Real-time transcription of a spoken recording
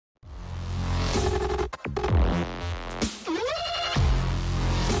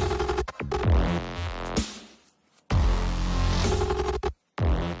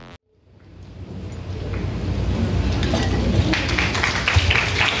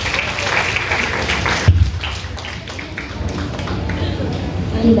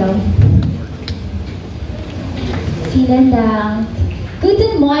Hello. Vielen Dank.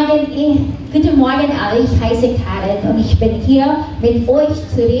 Guten Morgen alle, ich heiße Karen und ich bin hier mit euch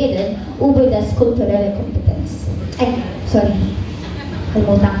zu reden über das kulturelle Kompetenz. Sorry,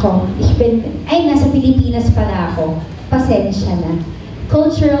 kalimutan ko. Nasa Pilipinas pala ako. Pasensya na.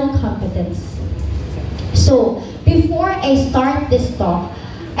 Cultural Competence. So, before I start this talk,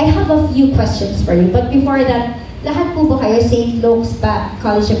 I have a few questions for you. But before that, lahat po ba kayo St. Luke's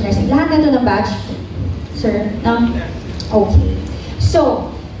College of Nursing? Lahat na ito ng batch? Sir? No? Okay.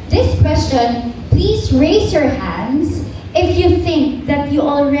 So, this question, please raise your hands if you think that you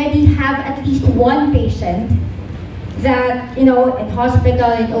already have at least one patient that, in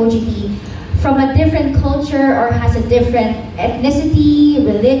hospital, in OGT, from a different culture or has a different ethnicity,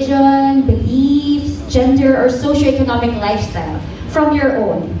 religion, beliefs, gender, or socioeconomic lifestyle from your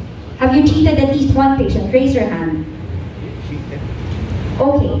own. Have you treated at least one patient? Raise your hand.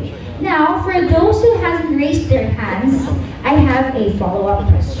 Okay. Now, for those who hasn't raised their hands, I have a follow-up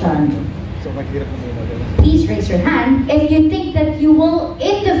question. Please raise your hand if you think that you will,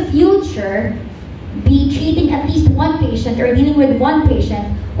 in the future, be treating at least one patient or dealing with one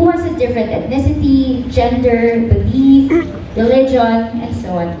patient who has a different ethnicity, gender, belief, religion, and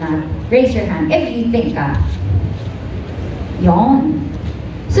so on. Raise your hand if you think ka. Yon.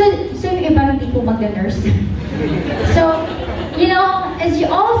 So yung iba hindi po mag-nurse. So, as you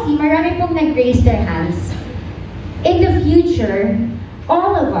all see, marami pong nag-raise their hands. In the future,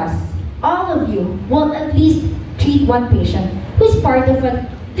 all of you will at least treat one patient who's part of a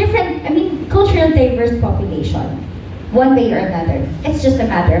different, cultural diverse population, one way or another. It's just a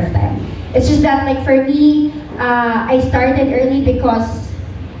matter of time. It's just that, like for me, I started early because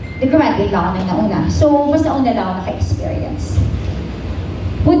nag-graduate lang ako na nauna. So, mas nauna lang ako naka-experience.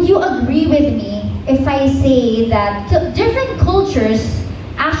 Would you agree with me if I say that different cultures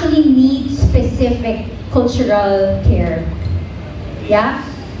actually need specific cultural care? Yeah?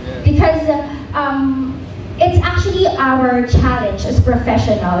 Because it's actually our challenge as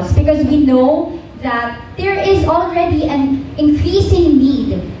professionals because we know that there is already an increasing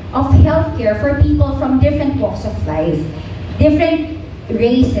need of healthcare for people from different walks of life, different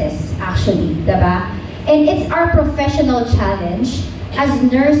races actually, diba? And it's our professional challenge as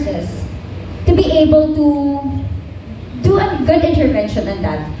nurses to be able to do a good intervention on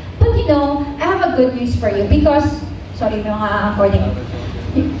that. But I have a good news for you because, sorry mga according,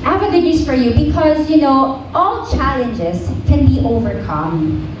 I have a good news for you because, all challenges can be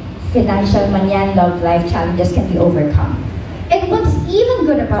overcome. Financial man yan, love life challenges can be overcome. And what's even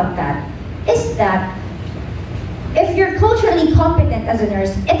good about that is that if you're culturally competent as a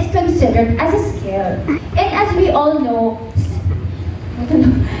nurse, it's considered as a skill. And as we all know,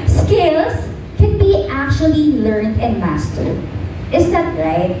 skills can be actually learned and mastered. Is that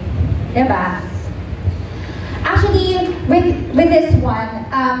right? Diba? Actually, with this one,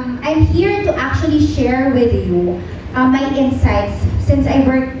 I'm here to actually share with you my insights since I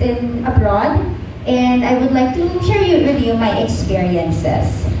worked abroad, and I would like to share with you my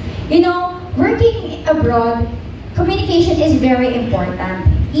experiences. Working abroad, communication is very important.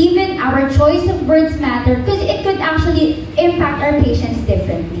 Even our choice of words matter because it could actually impact our patients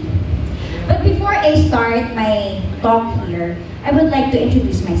differently. But before I start my talk here, I would like to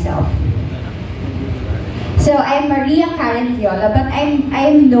introduce myself. So I'm Maria Karen Viola, but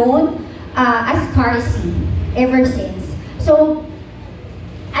I'm known as Carcy ever since. So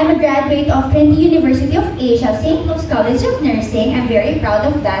I'm a graduate of Trinity University of Asia, St. Luke's College of Nursing. I'm very proud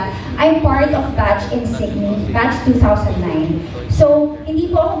of that. I'm part of Batch in Sydney, Batch 2009. So, hindi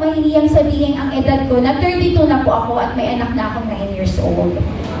po ako mahihiyang sabihin ang edad ko na 32 na po ako at may anak na akong 9 years old.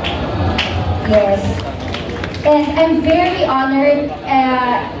 Yes. And I'm very honored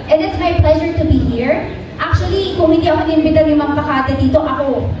and it's my pleasure to be here. Actually, kung hindi ako inimbita ni Ma'am Pacada dito,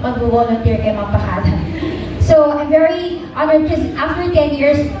 ako mag-volunteer kay Ma'am Pacada. So, I'm very honored because after 10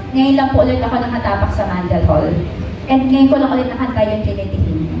 years, ngayon lang po ulit ako nakatapak sa Mandel Hall. And ngayon ko lang ulit nakanta yung Trinity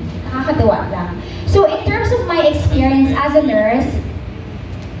hymn. Nakakatuwa lang. So, in terms of my experience as a nurse,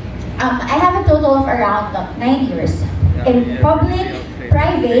 I have a total of around 9 years in public,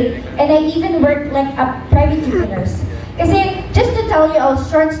 private, and I even worked like a private duty nurse. Kasi, just to tell you a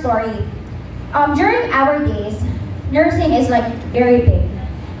short story, during our days, nursing is like very big.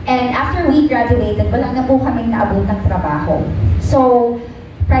 And after we graduated, wala na po kaming naabot ng trabaho. So,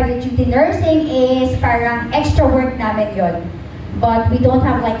 private duty nursing is parang extra work namin yon. But we don't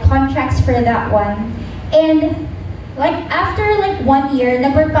have like contracts for that one. And like after like 1 year,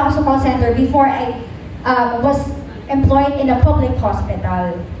 nag-work pa ako sa call center before I was employed in a public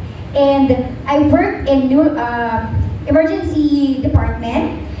hospital. And I worked in emergency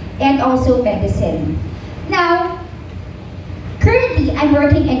department, and also medicine. Now, currently, I'm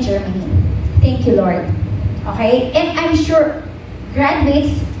working in Germany. Thank you, Lord. Okay? And I'm sure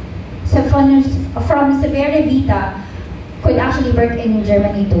graduates from Severe Vita could actually work in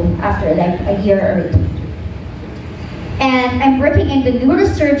Germany too after like a year or two. And I'm working in the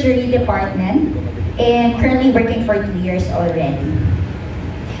neurosurgery department and currently working for 2 years already.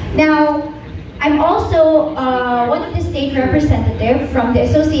 Now, I'm also one of the state representative from the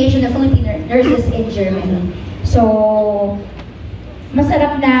Association of Filipino Nurses in Germany. So,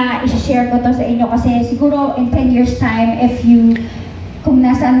 masarap na i-share ko to sa inyo kasi siguro in 10 years time, kung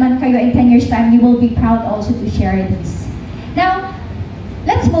nasaan man kayo in 10 years time, you will be proud also to share this. Now,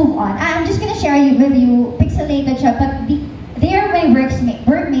 let's move on. I'm just gonna share with you, pixelated siya, but they are my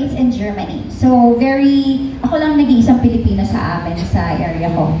workmates in Germany. So, ako lang nag-iisang Pilipino sa amin, sa area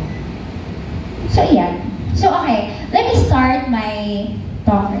ko. So, yeah. So, okay. Let me start my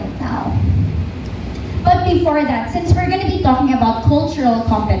talk right now. But before that, since we're gonna be talking about cultural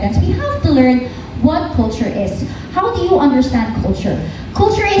competence, we have to learn what culture is. How do you understand culture?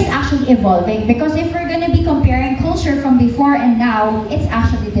 Culture is actually evolving because if we're gonna be comparing culture from before and now, it's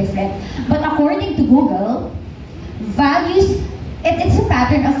actually different. But according to Google, values, it's a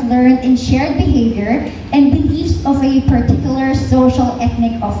pattern of learned and shared behavior and beliefs of a particular social,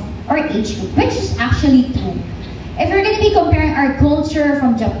 ethnic, or age group, which is actually true. If we're going to be comparing our culture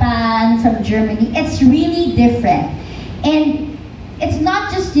from Japan, from Germany, it's really different. And it's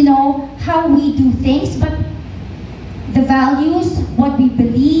not just, how we do things, but the values, what we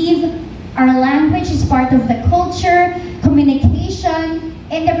believe, our language is part of the culture, communication,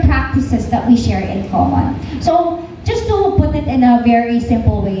 and the practices that we share in common. So, just to put it in a very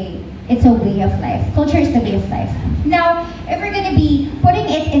simple way, it's a way of life. Culture is the way of life. Now, if we're going to be putting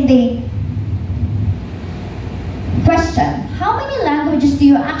it in the question, how many languages do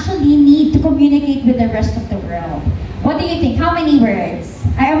you actually need to communicate with the rest of the world? What do you think? How many words?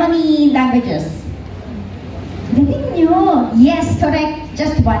 How many languages? Galing nyo. Yes, correct.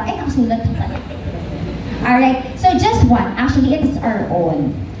 Just one. Ay, nakasulat ko pala. Alright, so just one. Actually, it is our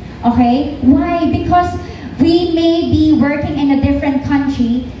own. Okay? Why? Because we may be working in a different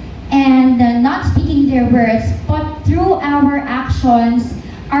country and not speaking their words, but through our actions,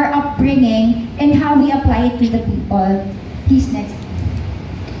 our upbringing, and how we apply it to the people. Please, next.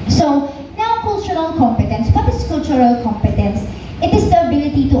 So, now cultural competence. What is cultural competence? It is the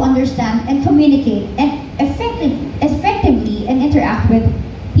ability to understand and communicate and effectively and interact with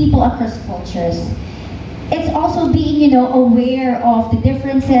people across cultures. It's also being, aware of the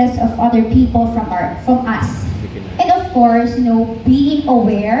differences of other people from us. And of course, being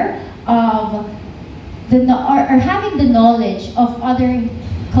aware of or having the knowledge of other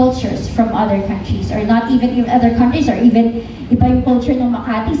cultures from other countries, or not even in other countries, or even iba yung culture ng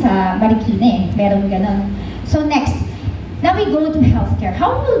Makati sa Marikina, meron ganon. So next, now we go to healthcare.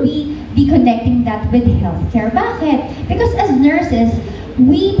 How will we be connecting that with healthcare? Bakit? Because as nurses,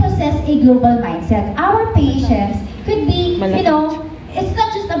 we possess a global mindset. Our patients could be, it's not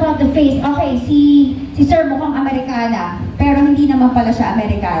just about the face. Okay, si Sir mukhang Amerikana, pero hindi naman pala siya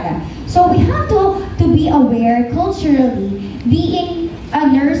Amerikana. So we have to be aware culturally, being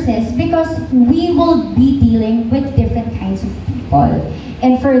nurses, because we will be dealing with different kinds of people.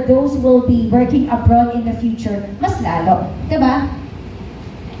 And for those who will be working abroad in the future, mas lalo. Diba?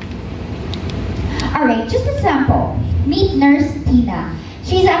 Alright, just a sample. Meet Nurse Tina.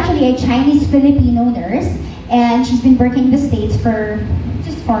 She's actually a Chinese Filipino nurse, and she's been working in the States for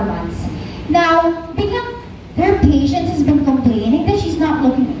just 4 months. Now, biglang their patients has been complaining that she's not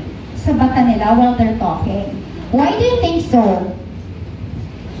looking sa bata nila while they're talking. Why do you think so?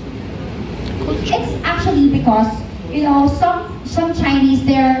 It's actually because, some Chinese,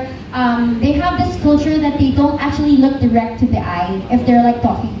 they have this culture that they don't actually look direct to the eye if they're like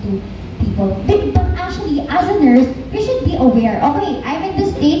talking to people. But actually, as a nurse, we should be aware, okay, I'm in the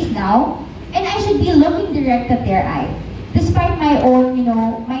States now, and I should be looking direct at their eye. Despite my own,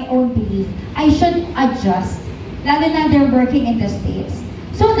 my own belief, I should adjust. Lalo na they're working in the States.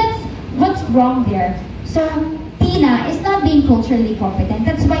 So that's what's wrong there. So Tina is not being culturally competent.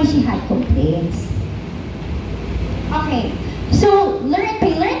 That's why she had complaints. Okay, so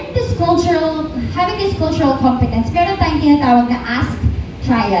having this cultural competence, meron tayong tinatawag na ask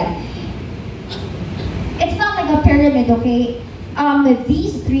triad. It's not like a pyramid, okay?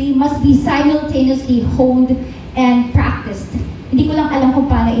 These three must be simultaneously honed and practiced. Hindi ko lang alam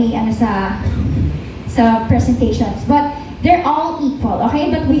kung paano sa presentations, but they're all equal, okay?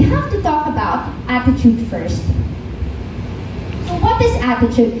 But we have to talk about attitude first. So what is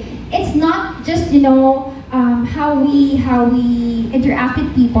attitude? It's not just, how we interact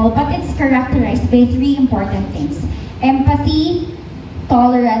with people, but it's characterized by three important things: empathy,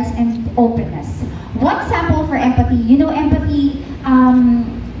 tolerance, and openness. One sample for empathy, you know, empathy,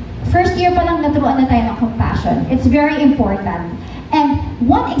 first year pa lang naturuan na tayo ng compassion. It's very important. And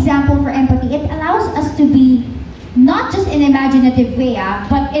one example for empathy, it allows us to be not just in an imaginative way,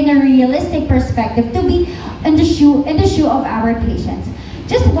 but in a realistic perspective, to be in the shoe of our patients.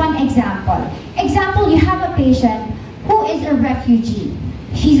 Just one example. Example, you have a patient who is a refugee.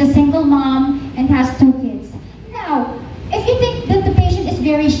 She's a single mom and has 2 kids. Now, if you think that the patient is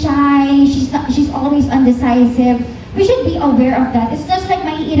very shy, she's always undecisive, we should be aware of that. It's just like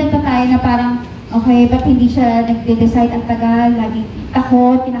maiilan pa tayo na parang, okay, ba't hindi siya nagde-decide ang tagal, laging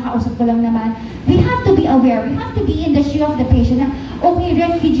takot, kinakausap ko lang naman. We have to be aware. We have to be in the shoe of the patient na, okay,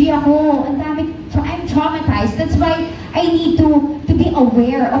 refugee ako, ang dami, I'm traumatized. That's why I need to be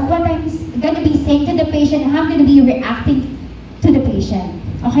aware of what I'm going to be saying to the patient, how I'm going to be reacting to the patient.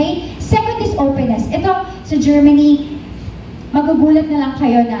 Okay? Second is openness. Ito, sa Germany, magugulat na lang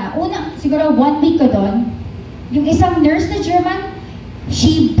kayo na, siguro 1 week ko doon, yung isang nurse na German,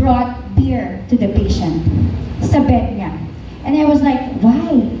 she brought beer to the patient sa bed niya. And I was like,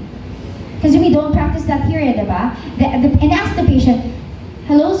 why? Because we don't practice that here, diba? And asked the patient,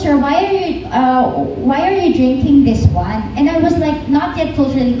 hello sir, why are you drinking this one? And I was like, not yet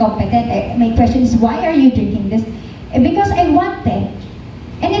culturally competent. My question is, why are you drinking this? Because I want it.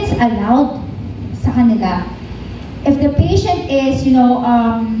 And it's allowed sa kanila. If the patient is, you know,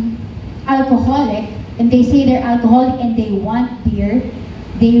 alcoholic, and they say they're alcoholic and they want beer,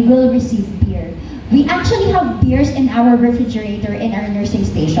 they will receive beer. We actually have beers in our refrigerator in our nursing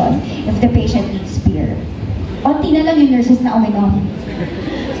station if the patient needs beer. Onti na lang yung nurses na uminom.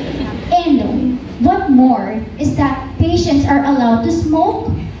 And what more is that patients are allowed to smoke.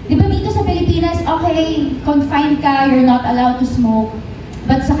 Di ba dito sa Pilipinas, okay, confined ka, you're not allowed to smoke.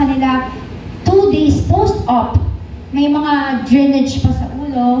 But sa kanila, 2 days post-op, may mga drainage pa sa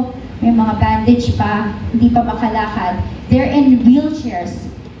ulo, may mga bandage pa, hindi pa makalakad. They're in wheelchairs.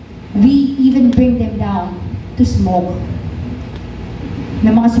 We even bring them down to smoke.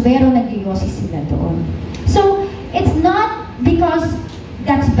 Na mga subero, nag-yosi sila doon. So, it's not because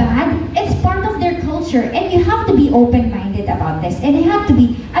that's bad, it's part of their culture. And you have to be open-minded about this. And you have to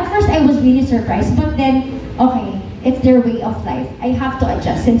be, at first I was really surprised, but then, okay, it's their way of life. I have to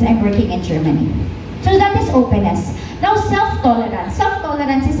adjust since I'm working in Germany. So that is openness. Now, self-tolerance.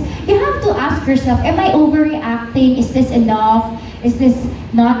 Self-tolerance is, you have to ask yourself, am I overreacting? Is this enough? Is this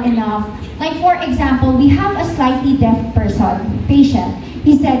not enough? Like, for example, we have a slightly deaf patient.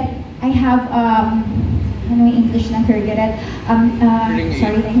 He said, I have, ano yung English na Kurgaret?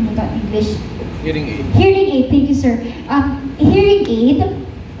 Sorry, nakalimutan English. Hearing aid. Hearing aid, thank you, sir. Hearing aid,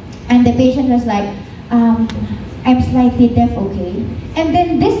 and the patient was like, I'm slightly deaf, okay? And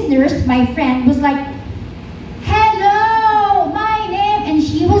then this nurse, my friend, was like, hello, my name, and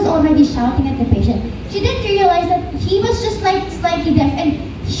she was already shouting at the patient. She didn't realize that he was just like slightly deaf, and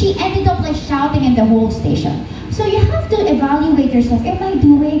she ended up like shouting in the whole station. So you have to evaluate yourself. Am I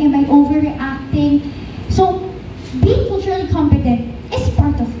doing? Am I overreacting? So being culturally competent is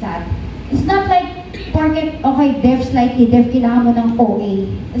part of that. It's not like, porket, okay, deaf, slightly deaf, kailangan mo ng OA.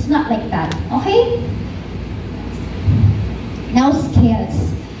 It's not like that, okay? Now,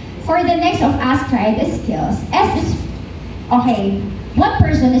 skills. For the next of Ask Right is skills. S is, okay, one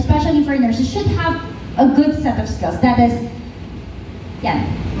person, especially for nurses, should have a good set of skills. That is, yan,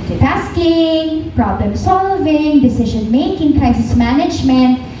 multitasking, problem solving, decision making, crisis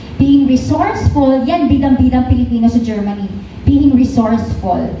management, being resourceful. Yan, bidang-bidang Pilipino sa Germany. Being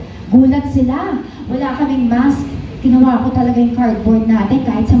resourceful. Gulat sila. Wala kaming mask. Ginawa ko talaga yung cardboard natin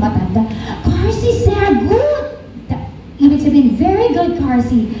kahit sa matanda. Carsi, sir, good! Ibig sabihin, very good,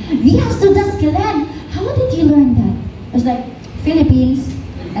 Carsi. Vi hast du das gelernt? How did you learn that? I was like, Philippines.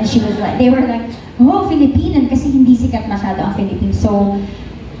 And she was like, they were like, oh, Filipinan, kasi hindi sikat masyado ang Philippines. So,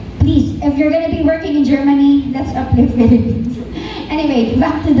 please, if you're gonna be working in Germany, let's uplift Philippines. Anyway,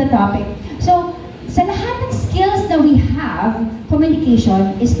 back to the topic. So, sa lahat ng skills that we have,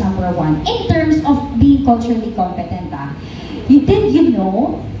 communication is number 1. In terms of being culturally competent, did you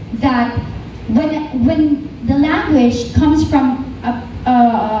know that when the language comes from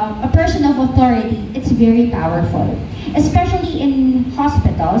a person of authority, it's very powerful. Especially in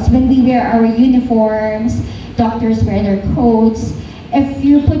hospitals, when we wear our uniforms, doctors wear their coats. If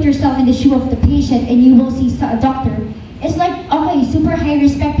you put yourself in the shoe of the patient and you will see a doctor, it's like, okay, super high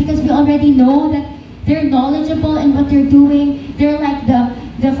respect because we already know that they're knowledgeable in what they're doing. They're like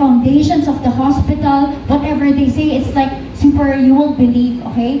the foundations of the hospital. Whatever they say, it's like super, you will believe,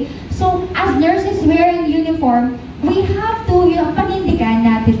 okay? So, as nurses wearing uniform, we have to, yung panindigan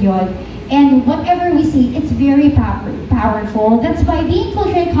natin yun. And whatever we say, it's very powerful. That's why being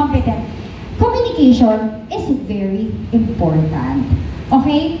culturally competent, communication is very important.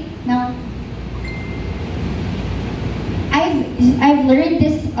 Okay? Now, I've learned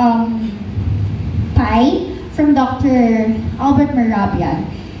this pie from Dr. Albert Marabian.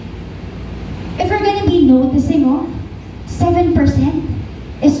 If we're gonna be noticing, 7%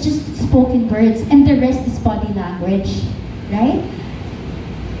 is just spoken words and the rest is body language, right?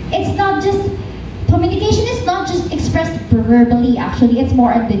 It's not just, communication is not just expressed verbally, actually. It's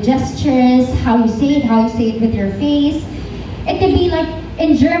more on the gestures, how you say it with your face. It could be like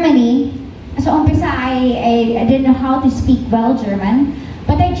in Germany, so umpisa, I didn't know how to speak well German,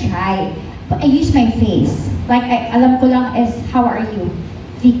 but I tried. But I use my face. Like, alam ko lang is, how are you?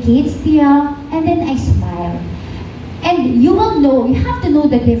 Wie geht's dir? And then I smile. And you will know, you have to know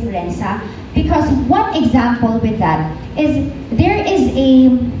the difference, because one example with that is, there is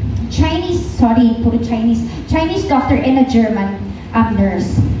a Chinese doctor and a German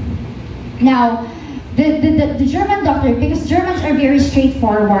nurse. Now, the German doctor, because Germans are very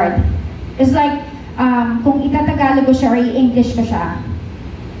straightforward, it's like, kung itatagalog ko siya or i-English ko siya,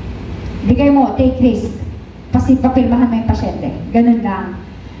 bigay mo, take risk, papirmahan mo yung pasyente, ganun lang.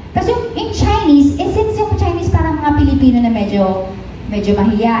 Kasi in Chinese, since yung Chinese parang mga Pilipino na medyo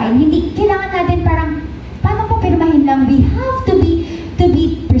mahiyain, hindi, kailangan natin parang, paano mo pirmahin lang? We have to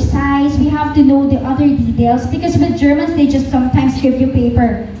be precise, we have to know the other details, because with Germans, they just sometimes give you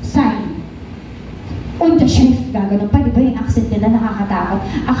paper, sign. Unterschrift, gaganon pa, di ba yung accent nila nakakatakot?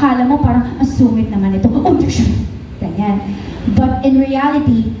 Akala mo parang, ang sungit naman ito, Unterschrift, ganyan. But in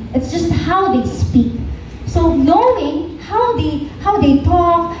reality, it's just how they speak. So knowing how they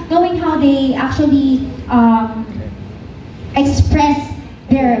talk, knowing how they actually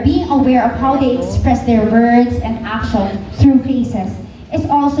being aware of how they express their words and actions through faces is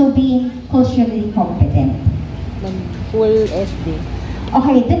also being culturally competent. Full SD.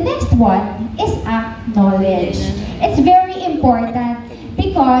 Okay, the next one is acknowledge. It's very important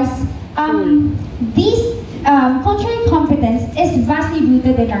because cultural competence is vastly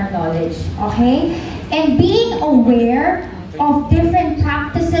rooted in our knowledge, okay? And being aware of different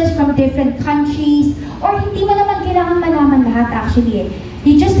practices from different countries, or hindi mo naman kailangan malaman lahat actually.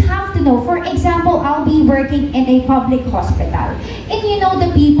 You just have to know. For example, I'll be working in a public hospital. And you know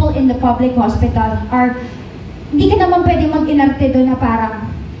the people in the public hospital are, hindi ka naman pwede mag-inarte doon na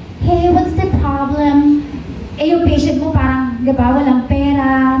parang, hey, what's the problem? Eh yung patient mo parang, di ba, walang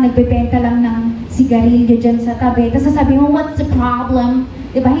pera, nagbebenta lang ng sigarilyo dyan sa tabi. Tapos sasabihin mo, what's the problem?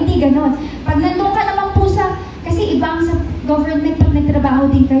 Di ba, hindi ganon. Pag nandun ka naman po kasi ibang sa government, pag nagtrabaho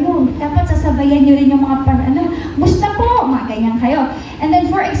din kayo, dapat sasabayan nyo rin yung mga musta po, mga ganyan kayo. And then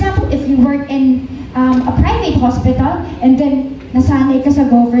for example, if you work in a private hospital, and then nasanay ka sa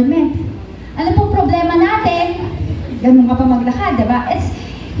government, ano pong problema natin? Ganun ka pa maglakad, diba?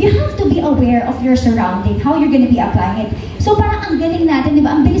 You have to be aware of your surrounding, how you're gonna be applying it. So parang ang galing natin,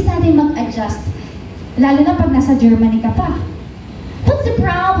 diba? Ang bilis natin mag-adjust. Lalo na pag nasa Germany ka pa. What's the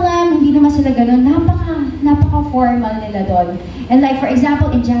problem? Hindi naman sila ganun. Napaka-formal nila doon. And like for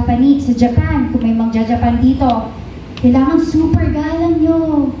example, in Japanese, sa Japan, kung may magja-Japan dito, kailangan super galang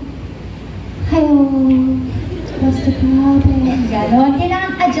nyo. Hello. What's the problem? Ganon.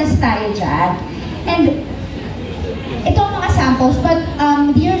 Kailangan adjust tayo dyan. And ito ang mga samples, but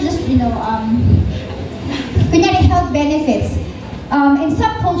they're just, kunyari health benefits. In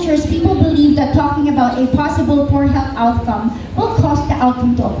some cultures, people believe that talking about a possible poor health outcome will cause the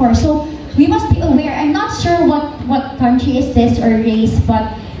outcome to occur. So we must be aware. I'm not sure what country is this or race,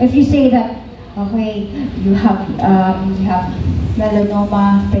 but if you say that, okay, you have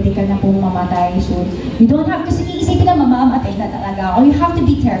melanoma, pwede ka na pong mamatay soon. You don't have to isipin na mamamatay na talaga. Or you have to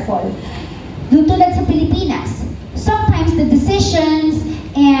be careful. Doon tulad sa Pilipinas, sometimes the decisions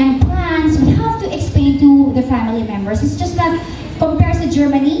and plans, we have to explain to the family members. It's just that, compared to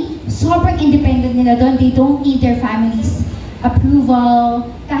Germany, sobrang independent nila doon. They don't need their family's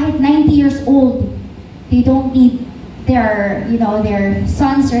approval. Kahit 90 years old, they don't need their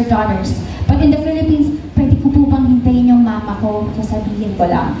sons or daughters. But in the Philippines, pwede ko po bang hintayin yung mama ko, sasabihin ko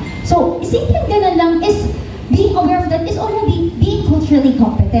lang. So, simpleng ganun lang is being aware of that is already being culturally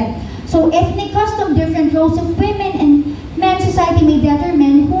competent. So, ethnic custom, different roles of women and men society may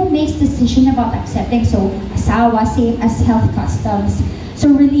determine who makes decision about accepting. So, asawa, same as health customs.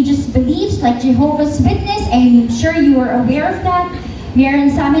 So, religious beliefs like Jehovah's Witness, I'm sure you are aware of that. Meron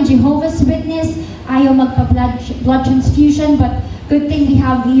sa amin, Jehovah's Witness, ayaw magpa-blood transfusion, but good thing we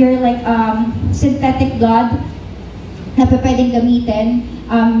have here like synthetic blood na pwedeng gamitin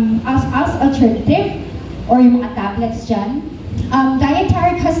as alternative or yung mga tablets dyan.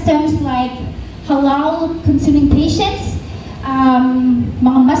 Dietary customs like halal consuming patients,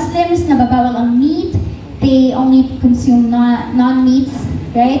 mga Muslims na babawal ang meat, they only consume non-meats,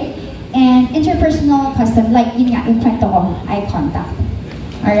 right? And interpersonal custom, like yun nga, yung kwento ko, eye contact.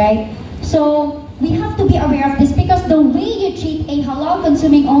 Alright? So, we have to be aware of this because the way you treat a halal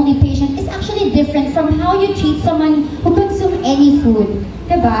consuming only patient is actually different from how you treat someone who consumes any food.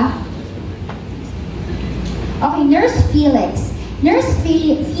 Diba? Okay, Nurse Felix. Nurse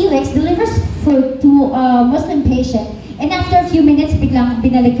Felix delivers food to a Muslim patient and after a few minutes, biglang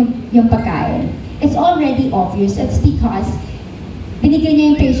binalik yung pagkain. It's already obvious. It's because binigyan niya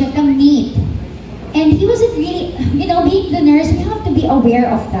yung patient ng meat. And he wasn't really, you know, being the nurse, we have to be aware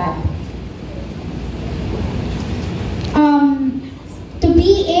of that. To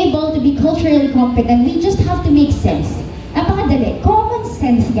be able to be culturally competent, we just have to make sense. Napakadali. Common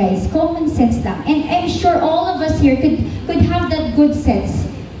sense, guys. Common sense lang. And I'm sure all of us here could have that good sense.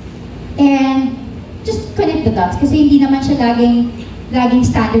 And just connect the dots. Kasi hindi naman siya laging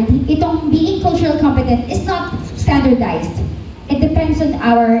standard. Itong being cultural competent is not standardized. It depends on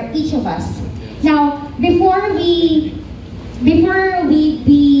each of us. Now, before we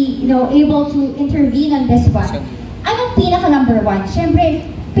be able to intervene on this one, anong pinaka number one? Siyempre,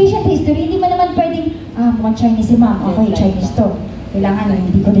 patient history, hindi mo naman pwedeng, mukhang Chinese si ma'am, okay, Chinese to. Kailangan,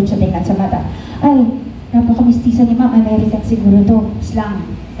 hindi ko din siya tingnan sa mata. Ay, napaka-mistisa ni ma'am, American siguro to, slang.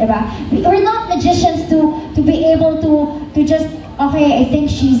 Diba? We're not magicians to be able to just, okay, I think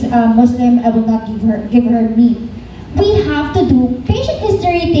she's Muslim, I will not give her meat. We have to do patient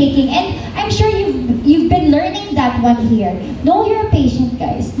history taking, and I'm sure you've been learning that one here. Know your patient,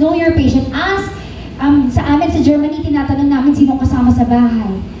 guys. Know your patient. Ask, sa amin sa Germany, tinatanong namin sinong kasama sa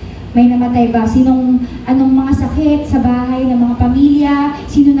bahay. May namatay ba? Anong mga sakit sa bahay ng mga pamilya?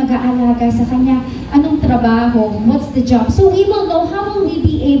 Sino nag-aalaga sa kanya? Anong trabaho? What's the job? So we will know, how will we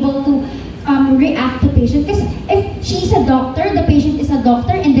be able to react to patient? Because if she's a doctor, the patient is a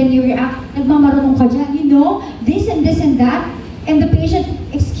doctor, and then you react, nagmamarunong ka dyan, you know, this and that, and the patient,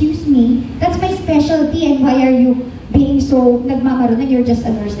 excuse me, that's my specialty, and why are you being so nagmamarunong, you're just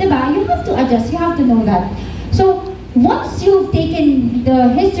a nurse, diba? You have to adjust, you have to know that. So, once you've taken the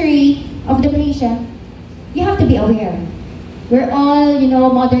history of the patient, you have to be aware. We're all, you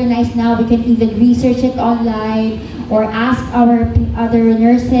know, modernized now, we can even research it online, or ask our other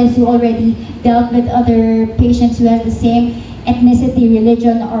nurses who already dealt with other patients who has the same ethnicity,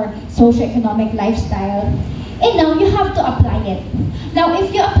 religion, or socioeconomic lifestyle. And now you have to apply it. Now,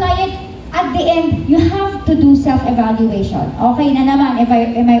 if you apply it, at the end, you have to do self-evaluation. Okay na naman,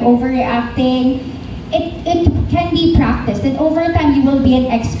 am I overreacting? It can be practiced, and over time, you will be an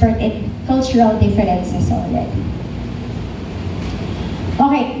expert in cultural differences already.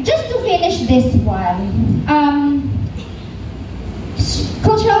 Okay, just to finish this one,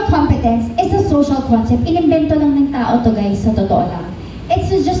 cultural competence is a social concept. Inimbento lang ng tao to, guys, sa totoo lang. It's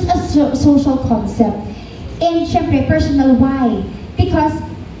just a social concept. And syempre, personal, why? Because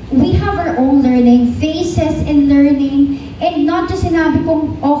we have our own learning, phases in learning, and not just sinabi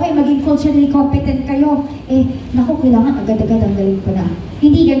kong, okay, maging culturally competent kayo, naku, kailangan agad-agad ang galing ko na.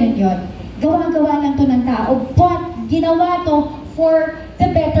 Hindi ganun yun. Gawa-gawa lang to ng tao, but ginawa to for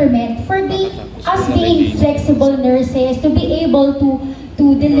the betterment, for us being flexible nurses, to be able to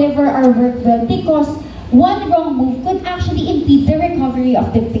deliver our work well, because one wrong move could actually impede the recovery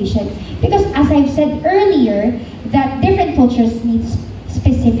of the patient. Because as I've said earlier, that different cultures need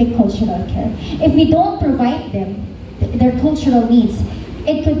specific cultural care. If we don't provide them their cultural needs,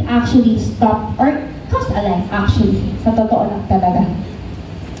 it could actually stop or cost a life, actually. Sa totoo lang talaga.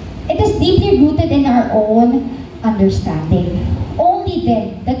 It is deeply rooted in our own understanding. Only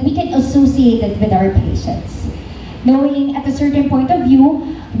then that we can associate it with our patients. Knowing at a certain point of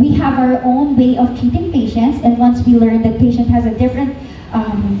view, we have our own way of treating patients, and once we learn that patient has a different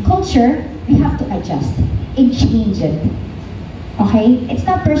culture, we have to adjust and change it. Okay? It's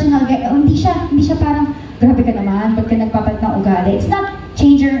not personal. Hindi siya parang, grabe ka naman, ba't ka nagpapat ng ugali? It's not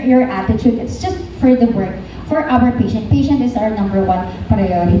change your attitude. It's just for the work, for our patient. Patient is our number one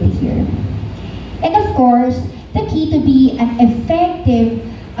priority here. And of course, the key to be an effective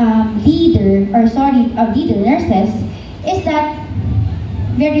leader nurses is that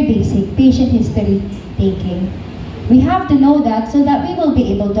very basic patient history taking. We have to know that so that we will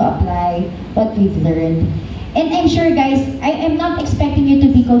be able to apply what we've learned. And I'm sure, guys, I am not expecting you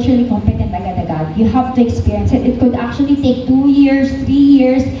to be culturally competent agad-agad. You have to experience it. It could actually take 2 years, 3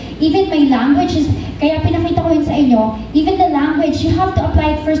 years. Even my language is, kaya pinakita ko yun sa inyo, even the language, you have to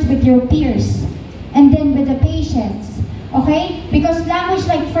apply it first with your peers. And then with the patients. Okay? Because language,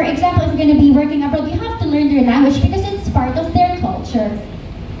 like for example, if you're gonna be working abroad, you have to learn their language because it's part of their culture.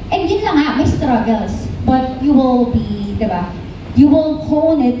 And yun lang nga, may struggles. But you will be, diba? You will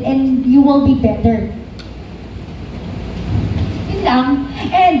hone it and you will be better. Yun lang.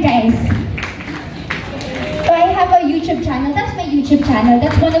 And guys, so I have a YouTube channel. That's my YouTube channel.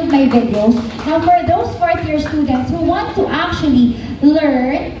 That's one of my videos. Now for those fourth-year students who want to actually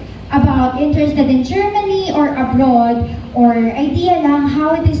learn about interested in Germany or abroad, or idea lang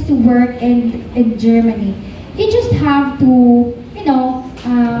how it is to work in Germany, you just have to, you know,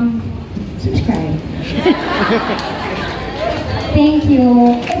 subscribe. Thank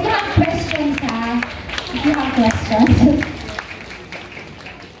you. If you have questions, if you have questions.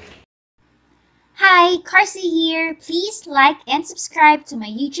 Hi, Carsi here. Please like and subscribe to my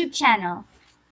YouTube channel.